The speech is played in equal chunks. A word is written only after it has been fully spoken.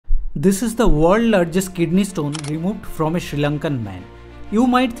This is the world's largest kidney stone removed from a Sri Lankan man. You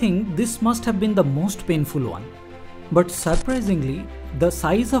might think this must have been the most painful one. But surprisingly, the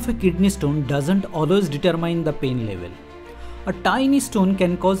size of a kidney stone doesn't always determine the pain level. A tiny stone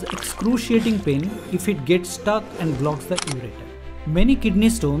can cause excruciating pain if it gets stuck and blocks the ureter. Many kidney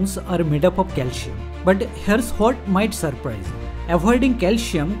stones are made up of calcium. But here's what might surprise you. Avoiding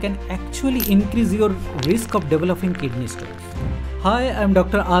calcium can actually increase your risk of developing kidney stones. Hi, I'm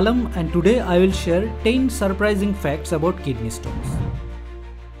Dr. Alam and today I will share 10 surprising facts about kidney stones.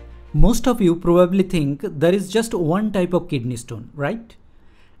 Most of you probably think there is just one type of kidney stone, right?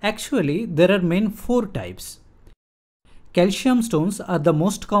 Actually, there are main 4 types. Calcium stones are the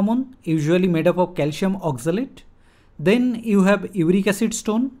most common, usually made up of calcium oxalate. Then you have uric acid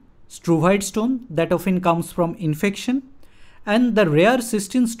stone, struvite stone that often comes from infection, and the rare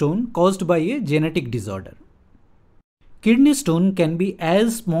cystine stone caused by a genetic disorder. Kidney stone can be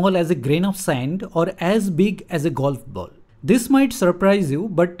as small as a grain of sand or as big as a golf ball. This might surprise you,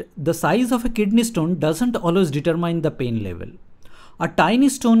 but the size of a kidney stone doesn't always determine the pain level. A tiny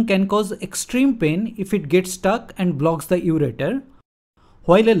stone can cause extreme pain if it gets stuck and blocks the ureter,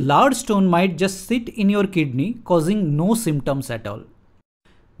 while a large stone might just sit in your kidney causing no symptoms at all.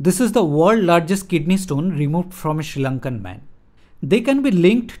 This is the world's largest kidney stone removed from a Sri Lankan man. They can be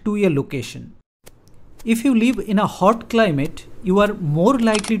linked to a location. If you live in a hot climate, you are more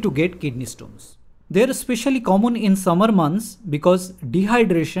likely to get kidney stones. They are especially common in summer months because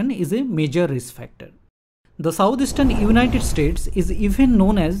dehydration is a major risk factor. The southeastern United States is even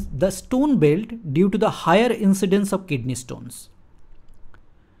known as the Stone Belt due to the higher incidence of kidney stones.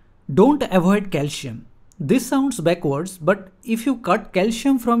 Don't avoid calcium. This sounds backwards, but if you cut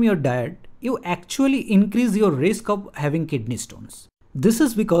calcium from your diet, you actually increase your risk of having kidney stones. This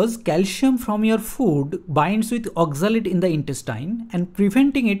is because calcium from your food binds with oxalate in the intestine and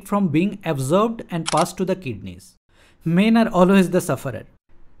preventing it from being absorbed and passed to the kidneys. Men are always the sufferer.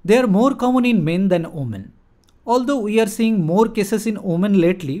 They are more common in men than women. Although we are seeing more cases in women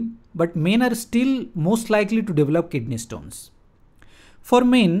lately, but men are still most likely to develop kidney stones. For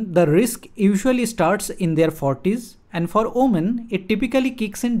men, the risk usually starts in their 40s, and for women, it typically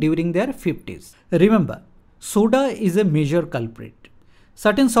kicks in during their 50s. Remember, soda is a major culprit.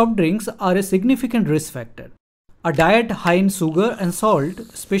 Certain soft drinks are a significant risk factor. A diet high in sugar and salt,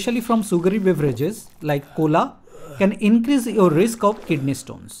 especially from sugary beverages like cola, can increase your risk of kidney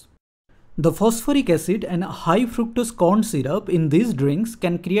stones. The phosphoric acid and high fructose corn syrup in these drinks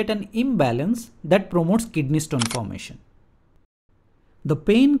can create an imbalance that promotes kidney stone formation. The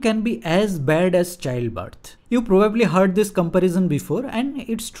pain can be as bad as childbirth. You probably heard this comparison before, and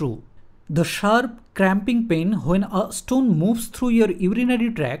it's true. The sharp, cramping pain when a stone moves through your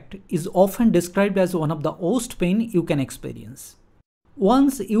urinary tract is often described as one of the worst pain you can experience.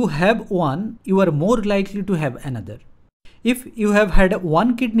 Once you have one, you are more likely to have another. If you have had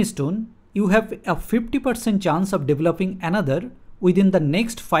one kidney stone, you have a 50% chance of developing another within the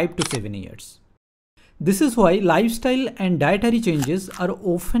next 5 to 7 years. This is why lifestyle and dietary changes are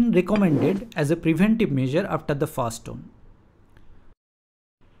often recommended as a preventive measure after the first stone.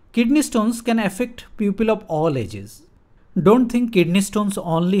 Kidney stones can affect people of all ages. Don't think kidney stones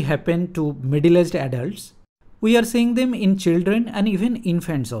only happen to middle-aged adults. We are seeing them in children and even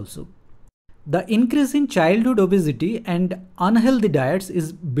infants also. The increase in childhood obesity and unhealthy diets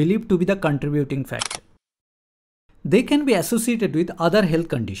is believed to be the contributing factor. They can be associated with other health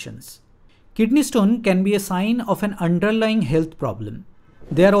conditions. Kidney stone can be a sign of an underlying health problem.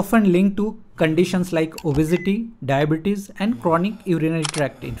 They are often linked to conditions like obesity, diabetes, and chronic urinary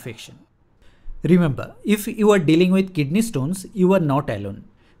tract infection. Remember, if you are dealing with kidney stones, you are not alone.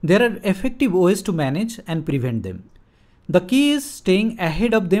 There are effective ways to manage and prevent them. The key is staying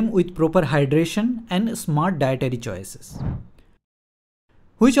ahead of them with proper hydration and smart dietary choices.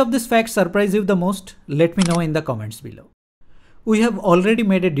 Which of these facts surprised you the most? Let me know in the comments below. We have already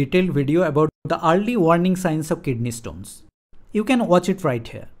made a detailed video about the early warning signs of kidney stones. You can watch it right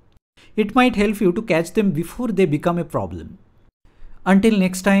here. It might help you to catch them before they become a problem. Until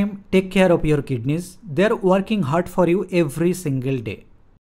next time, take care of your kidneys. They are working hard for you every single day.